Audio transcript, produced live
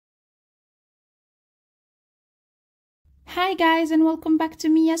Hi guys, and welcome back to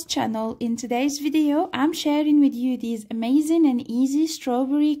Mia's channel. In today's video, I'm sharing with you these amazing and easy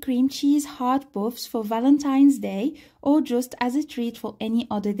strawberry cream cheese heart puffs for Valentine's Day or just as a treat for any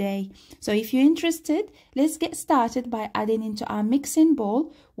other day. So if you're interested, let's get started by adding into our mixing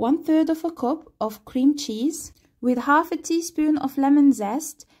bowl 1/3 of a cup of cream cheese with half a teaspoon of lemon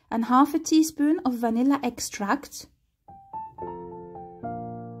zest and half a teaspoon of vanilla extract.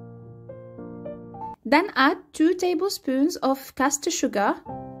 Then add 2 tablespoons of caster sugar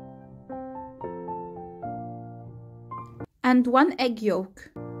and 1 egg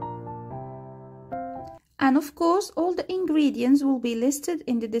yolk. And of course, all the ingredients will be listed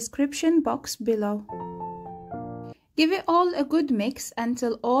in the description box below. Give it all a good mix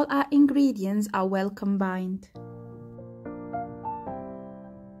until all our ingredients are well combined.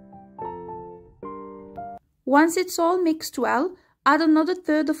 Once it's all mixed well, add another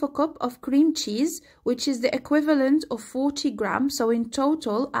 1/3 of a cup of cream cheese, which is the equivalent of 40 grams. So in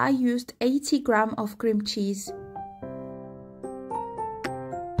total, I used 80 grams of cream cheese.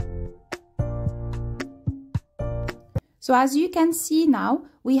 So as you can see now,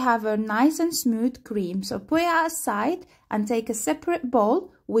 we have a nice and smooth cream. So put it aside and take a separate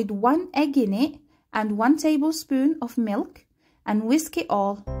bowl with 1 egg in it and 1 tablespoon of milk and whisk it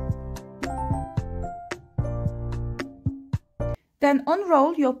all. Then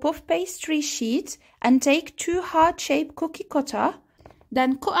unroll your puff pastry sheet and take 2 heart-shaped cookie cutter.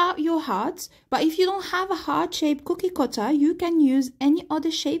 Then cut out your hearts, but if you don't have a heart-shaped cookie cutter, you can use any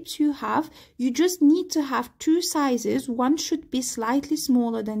other shapes you have. You just need to have 2 sizes. One should be slightly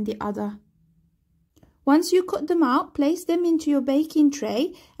smaller than the other. Once you cut them out, place them into your baking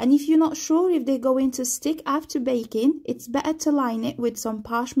tray, and if you're not sure if they're going to stick after baking, it's better to line it with some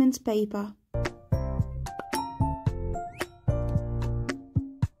parchment paper.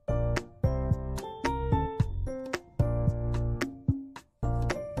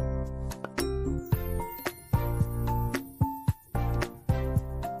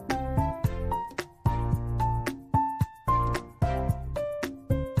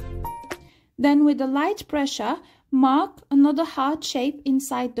 Then with a light pressure, mark another heart shape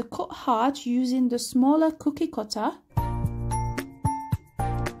inside the cut heart using the smaller cookie cutter.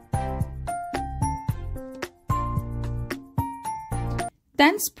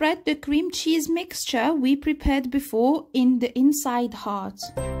 Then spread the cream cheese mixture we prepared before in the inside heart.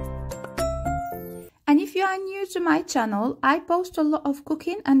 And if you are new to my channel, I post a lot of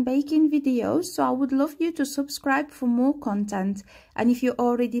cooking and baking videos, so I would love you to subscribe for more content. And if you're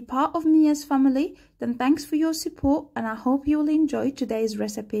already part of Mia's family, then thanks for your support and I hope you will enjoy today's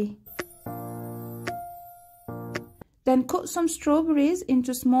recipe. Then cut some strawberries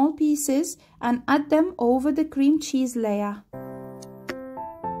into small pieces and add them over the cream cheese layer.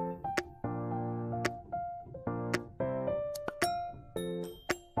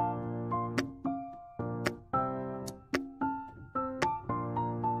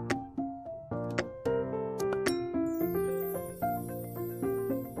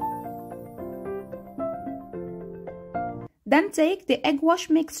 Then take the egg wash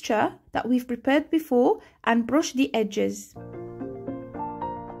mixture that we've prepared before and brush the edges.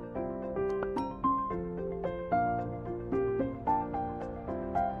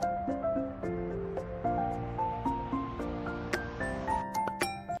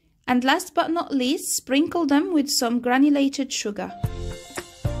 And last but not least, sprinkle them with some granulated sugar.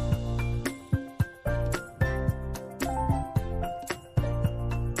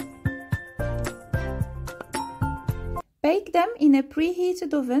 Bake them in a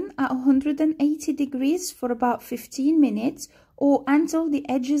preheated oven at 180 degrees for about 15 minutes or until the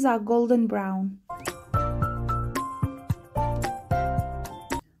edges are golden brown.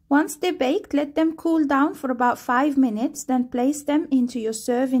 Once they're baked, let them cool down for about 5 minutes, then place them into your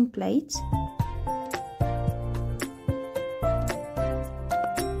serving plate.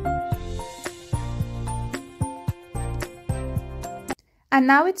 And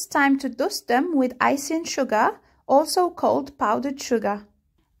now it's time to dust them with icing sugar, also called powdered sugar.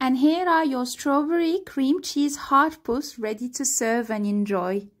 And here are your strawberry cream cheese heart puffs ready to serve and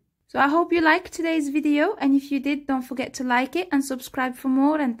enjoy. So I hope you liked today's video, and if you did, don't forget to like it and subscribe for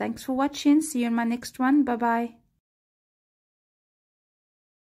more, and thanks for watching. See you in my next one. Bye bye.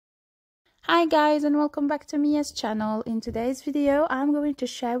 Hi guys, and welcome back to Mia's channel. In today's video, I'm going to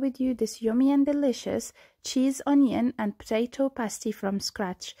share with you this yummy and delicious cheese, onion and potato pasty from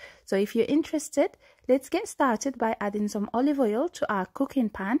scratch. So if you're interested, let's get started by adding some olive oil to our cooking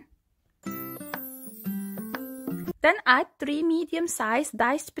pan. Then add 3 medium-sized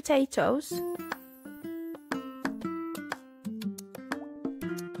diced potatoes.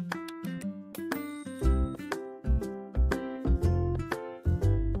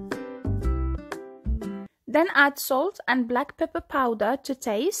 Then add salt and black pepper powder to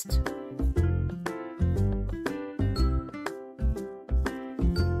taste.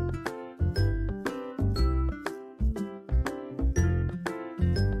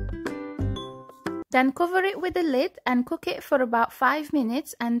 Then cover it with a lid and cook it for about 5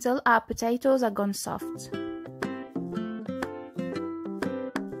 minutes until our potatoes are gone soft.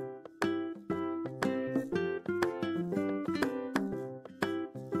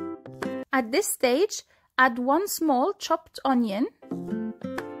 At this stage, add 1 small chopped onion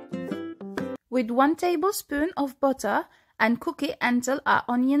with 1 tablespoon of butter and cook it until our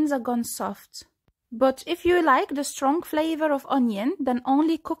onions are gone soft. But if you like the strong flavor of onion, then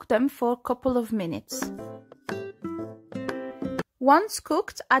only cook them for a couple of minutes. Once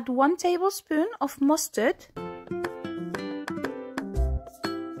cooked, add 1 tablespoon of mustard,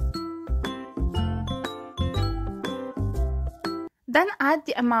 then add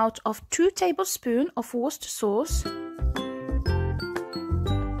the amount of 2 tablespoons of Worcester sauce,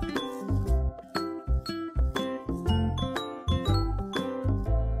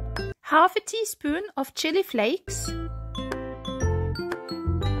 half a teaspoon of chili flakes,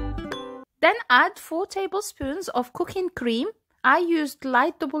 then add 4 tablespoons of cooking cream. I used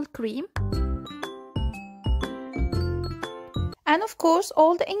light double cream. And of course,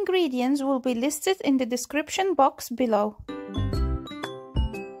 all the ingredients will be listed in the description box below.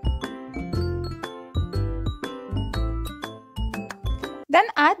 Then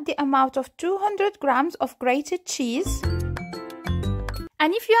add the amount of 200 grams of grated cheese.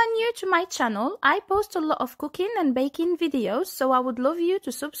 And if you are new to my channel, I post a lot of cooking and baking videos, so I would love you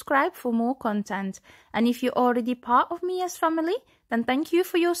to subscribe for more content. And if you're already part of Mia's family, then thank you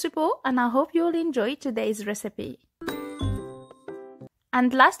for your support and I hope you'll enjoy today's recipe.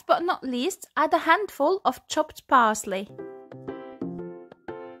 And last but not least, add a handful of chopped parsley.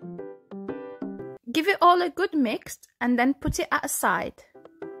 Give it all a good mix and then put it aside.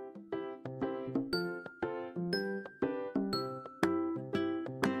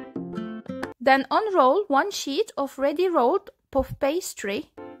 Then unroll 1 sheet of ready rolled puff pastry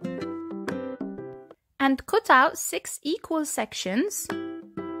and cut out 6 equal sections.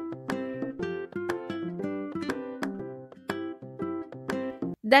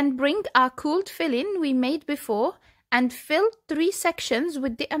 Then bring our cooled filling we made before and fill 3 sections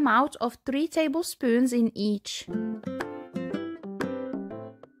with the amount of 3 tablespoons in each.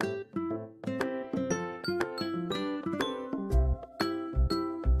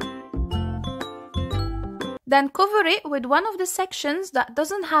 Then cover it with one of the sections that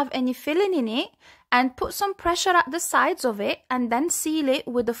doesn't have any filling in it and put some pressure at the sides of it and then seal it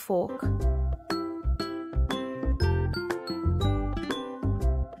with a fork.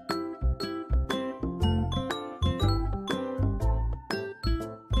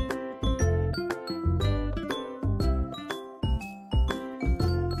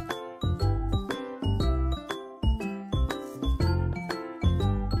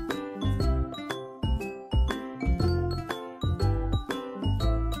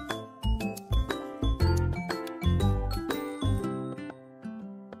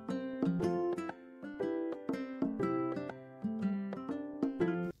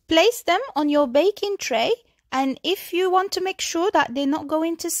 Place them on your baking tray, and if you want to make sure that they're not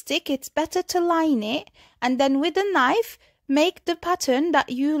going to stick, it's better to line it and then with a knife make the pattern that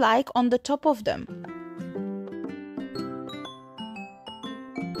you like on the top of them.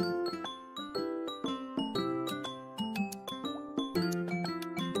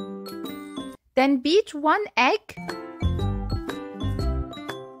 Then beat 1 egg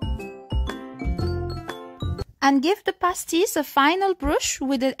and give the pasties a final brush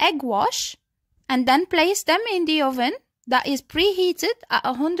with an egg wash, and then place them in the oven that is preheated at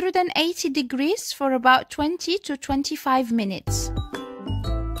 180 degrees for about 20 to 25 minutes.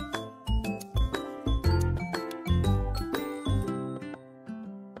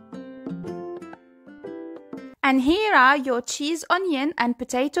 And here are your cheese, onion and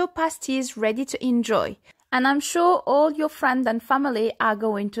potato pasties ready to enjoy. And I'm sure all your friends and family are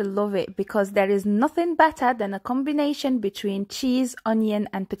going to love it because there is nothing better than a combination between cheese, onion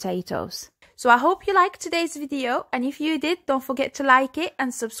and potatoes. So I hope you liked today's video, and if you did, don't forget to like it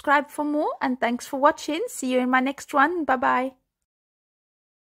and subscribe for more, and thanks for watching. See you in my next one. Bye bye.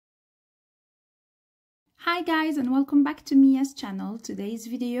 Hi guys, and welcome back to Mia's channel. Today's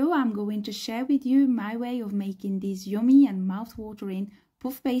video I'm going to share with you my way of making these yummy and mouth-watering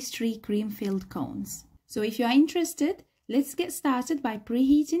puff pastry cream-filled cones. So if you are interested, let's get started by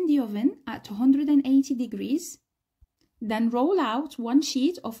preheating the oven at 180 degrees. Then roll out 1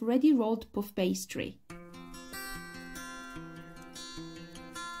 sheet of ready rolled puff pastry.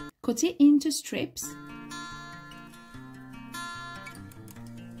 Cut it into strips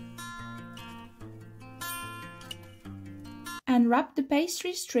And wrap the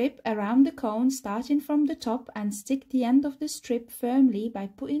pastry strip around the cone starting from the top and stick the end of the strip firmly by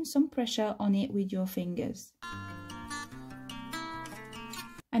putting some pressure on it with your fingers.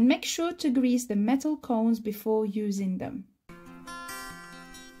 And make sure to grease the metal cones before using them.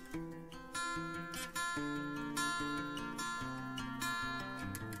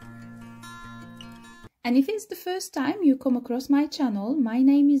 And if it's the first time you come across my channel, my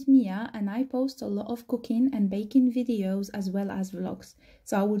name is Mia and I post a lot of cooking and baking videos as well as vlogs.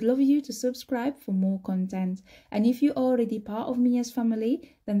 So I would love you to subscribe for more content. And if you're already part of Mia's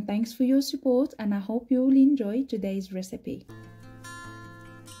family, then thanks for your support and I hope you will enjoy today's recipe.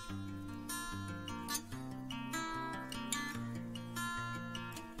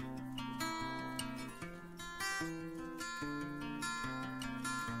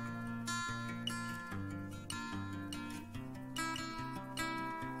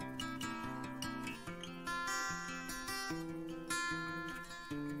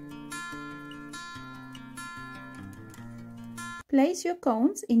 Place your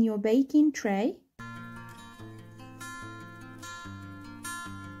cones in your baking tray.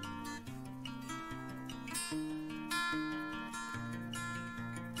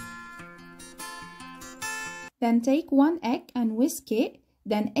 Then take one egg and whisk it,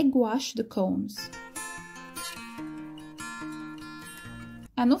 then egg wash the cones.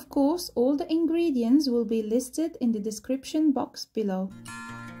 And of course, all the ingredients will be listed in the description box below.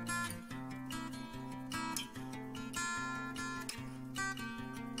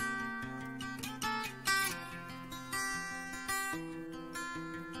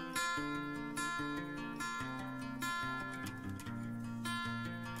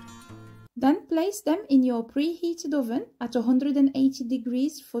 Then place them in your preheated oven at 180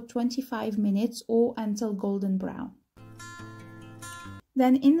 degrees for 25 minutes or until golden brown.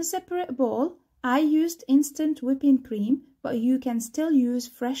 Then in a separate bowl, I used instant whipping cream, but you can still use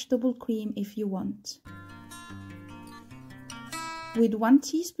fresh double cream if you want. With 1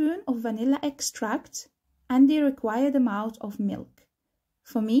 teaspoon of vanilla extract and the required amount of milk.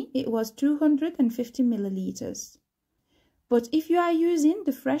 For me, it was 250 milliliters. But if you are using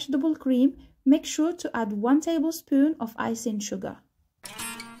the fresh double cream, make sure to add 1 tablespoon of icing sugar.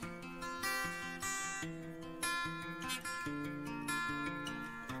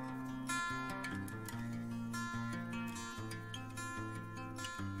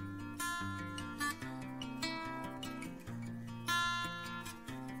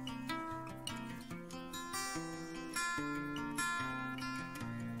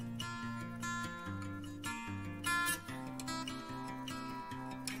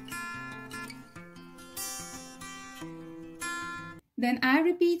 Then I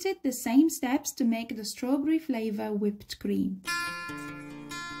repeated the same steps to make the strawberry flavor whipped cream.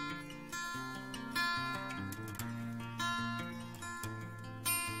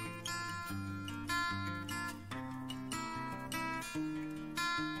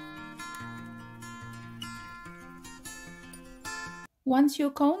 Once your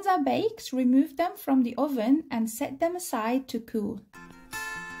cones are baked, remove them from the oven and set them aside to cool.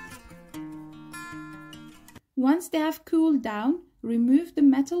 Once they have cooled down, remove the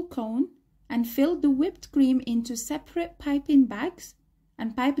metal cone and fill the whipped cream into separate piping bags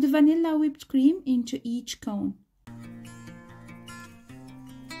and pipe the vanilla whipped cream into each cone.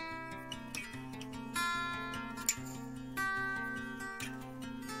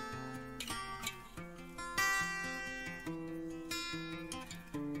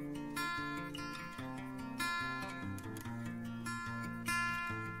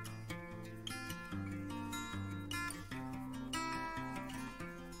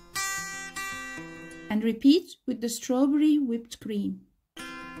 And repeat with the strawberry whipped cream.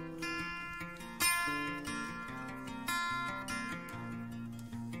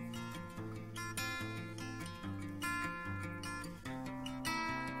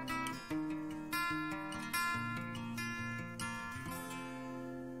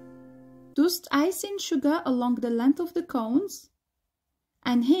 Dust icing sugar along the length of the cones.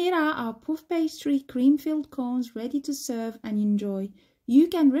 And here are our puff pastry cream-filled cones ready to serve and enjoy. You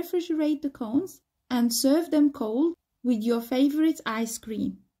can refrigerate the cones and serve them cold with your favorite ice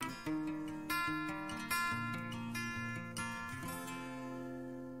cream.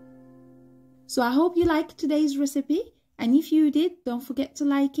 So I hope you liked today's recipe, and if you did, don't forget to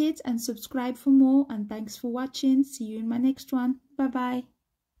like it and subscribe for more, and thanks for watching. See you in my next one. Bye bye.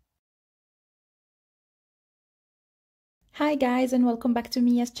 Hi guys, and welcome back to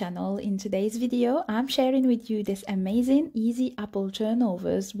Mia's channel. In today's video, I'm sharing with you this amazing easy apple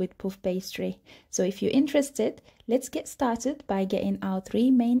turnovers with puff pastry. So if you're interested, let's get started by getting our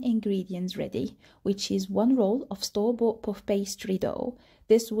 3 main ingredients ready, which is 1 roll of store-bought puff pastry dough.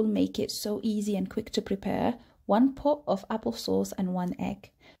 This will make it so easy and quick to prepare, 1 pot of applesauce and 1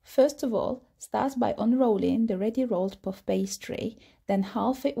 egg. First of all, start by unrolling the ready rolled puff pastry, then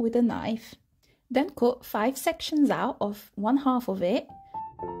half it with a knife. Then cut 5 sections out of 1/2 of it.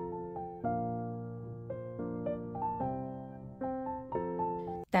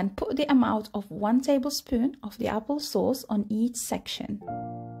 Then put the amount of 1 tablespoon of the applesauce on each section.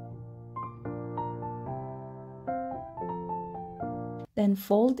 Then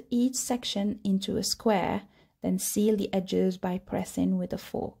fold each section into a square, then seal the edges by pressing with a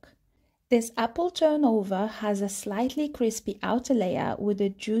fork. This apple turnover has a slightly crispy outer layer with a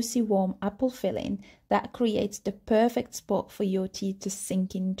juicy warm apple filling that creates the perfect spot for your teeth to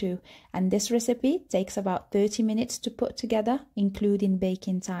sink into, and this recipe takes about 30 minutes to put together, including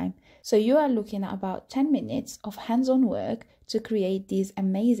baking time. So you are looking at about 10 minutes of hands-on work to create these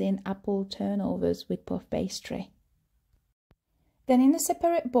amazing apple turnovers with puff pastry. Then in a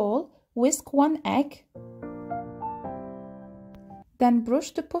separate bowl, whisk 1 egg. Then brush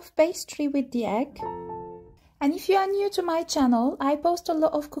the puff pastry with the egg. And if you are new to my channel, I post a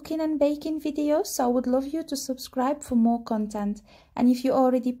lot of cooking and baking videos, so I would love you to subscribe for more content. And if you're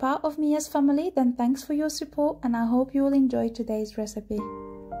already part of Mia's family, then thanks for your support and I hope you will enjoy today's recipe.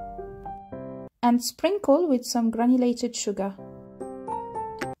 And sprinkle with some granulated sugar.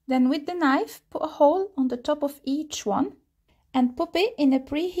 Then with the knife, put a hole on the top of each one. And pop it in a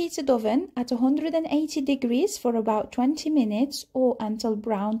preheated oven at 180 degrees for about 20 minutes or until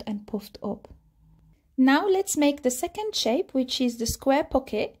browned and puffed up. Now let's make the second shape, which is the square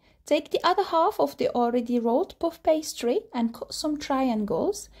pocket. Take the other half of the already rolled puff pastry and cut some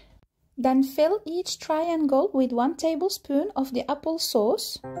triangles. Then fill each triangle with 1 tablespoon of the apple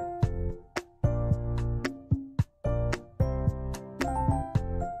sauce.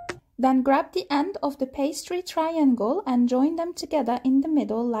 Then grab the end of the pastry triangle and join them together in the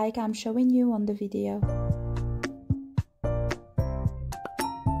middle like I'm showing you on the video.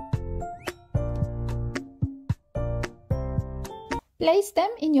 Place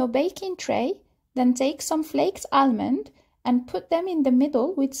them in your baking tray, then take some flaked almond and put them in the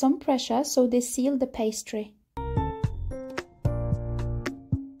middle with some pressure so they seal the pastry.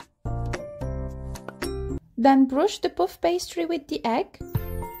 Then brush the puff pastry with the egg.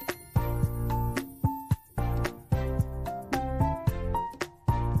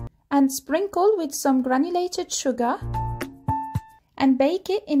 And sprinkle with some granulated sugar and bake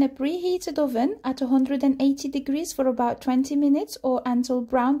it in a preheated oven at 180 degrees for about 20 minutes or until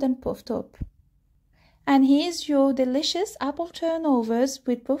browned and puffed up. And here's your delicious apple turnovers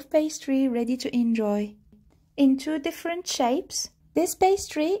with puff pastry ready to enjoy. In 2 different shapes. This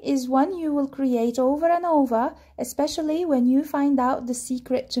pastry is one you will create over and over, especially when you find out the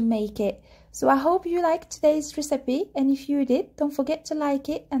secret to make it. So I hope you liked today's recipe, and if you did, don't forget to like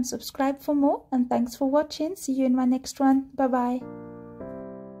it and subscribe for more, and thanks for watching. See you in my next one. Bye bye.